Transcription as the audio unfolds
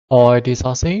Or it is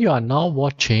also you are now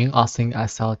watching Asing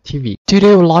Excel TV.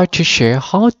 Today I would like to share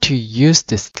how to use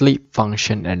the sleep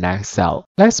function in Excel.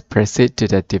 Let's proceed to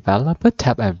the Developer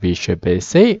tab at Visual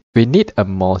Basic. We need a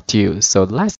module, so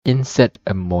let's insert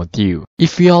a module.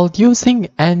 If you are using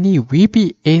any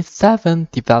VBA 7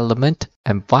 development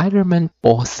environment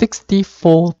or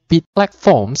 64-bit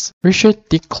platforms, we should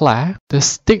declare the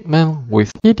statement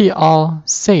with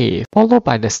PtrSafe followed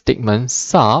by the statement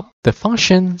sub the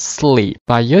function sleep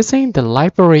by using the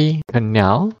library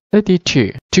kernel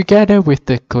 32 together with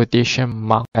the quotation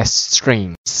mark as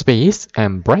string, space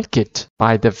and bracket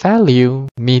by the value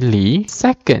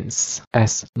milliseconds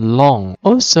as long,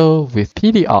 also with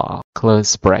PTR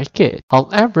close bracket.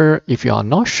 However, if you are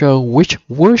not sure which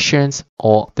versions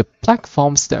or the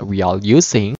platforms that we are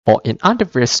using, or in other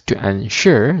words to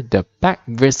ensure the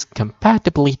backwards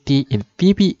compatibility in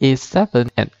VBA 7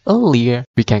 and earlier,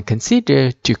 we can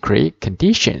consider to create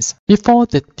conditions. Before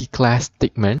the declare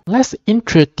statement, let's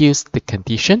introduce the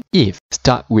condition if.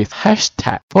 Start with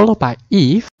hashtag followed by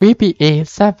if VBA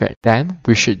 7. Then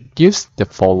we should use the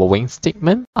following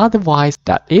statement. Otherwise,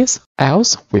 that is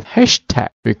else with hashtag.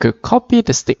 We could copy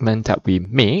the statement that we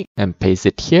make and paste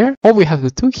it here. All we have to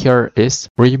do here is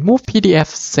remove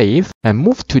PtrSafe and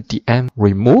move to the end,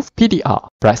 remove PTR.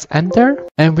 Press enter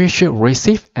and we should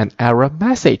receive an error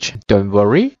message. Don't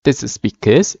worry, this is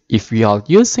because if we are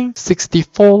using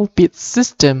 64-bit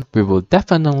system, we will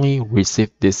definitely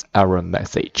receive this error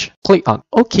message. Click on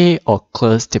OK or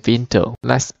close the window.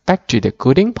 Let's back to the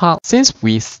coding part. Since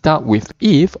we start with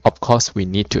if, of course we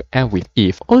need to end with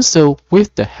if, also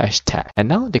with the hashtag. And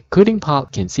now the coding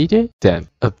part considered, then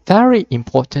a very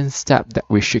important step that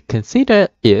we should consider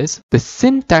is the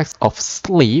syntax of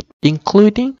sleep,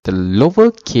 including the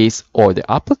lowercase or the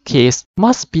uppercase,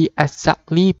 must be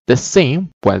exactly the same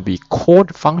when we call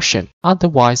the function.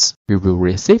 Otherwise, we will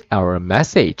receive error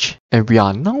message. And we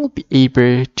are now be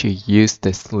able to use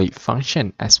the sleep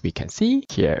function as we can see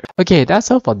here. Okay, that's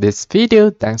all for this video.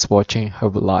 Thanks for watching.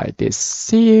 Hope you like this.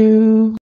 See you.